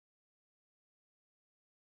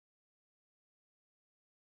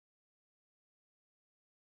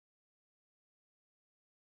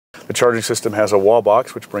The charging system has a wall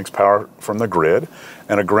box, which brings power from the grid,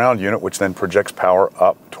 and a ground unit, which then projects power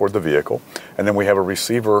up toward the vehicle. And then we have a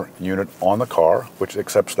receiver unit on the car, which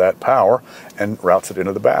accepts that power and routes it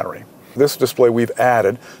into the battery. This display we've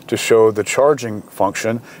added to show the charging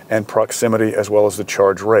function and proximity as well as the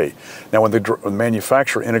charge rate. Now when the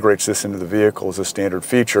manufacturer integrates this into the vehicle as a standard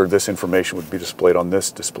feature, this information would be displayed on this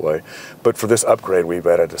display. But for this upgrade, we've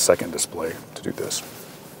added a second display to do this.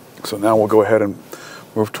 So now we'll go ahead and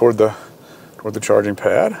move toward the charging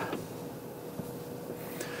pad,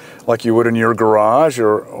 like you would in your garage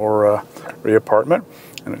or your apartment.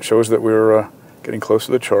 And it shows that we're getting close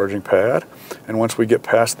to the charging pad. And once we get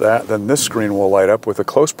past that, then this screen will light up with the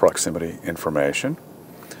close proximity information.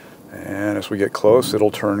 And as we get close,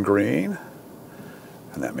 it'll turn green.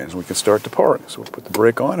 And that means we can start to park. So we'll put the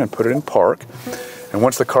brake on and put it in park. And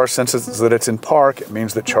once the car senses that it's in park, it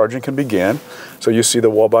means that charging can begin. So you see the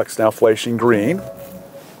wall box now flashing green.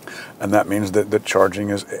 And that means that the charging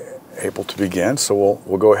is able to begin. So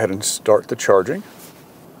we'll go ahead and start the charging.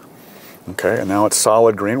 Okay, and now it's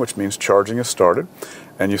solid green, which means charging has started.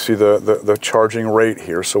 And you see the charging rate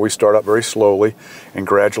here. So we start up very slowly and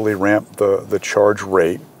gradually ramp the charge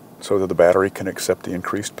rate so that the battery can accept the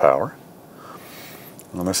increased power.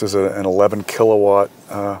 And this is an 11 kilowatt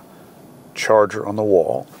charger on the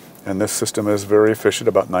wall. And this system is very efficient,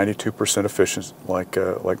 about 92% efficient,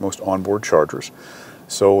 like most onboard chargers.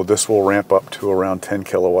 So this will ramp up to around 10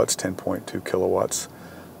 kilowatts, 10.2 kilowatts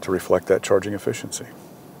to reflect that charging efficiency.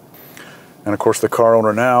 And of course the car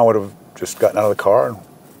owner now would have just gotten out of the car and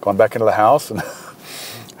gone back into the house and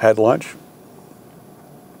had lunch,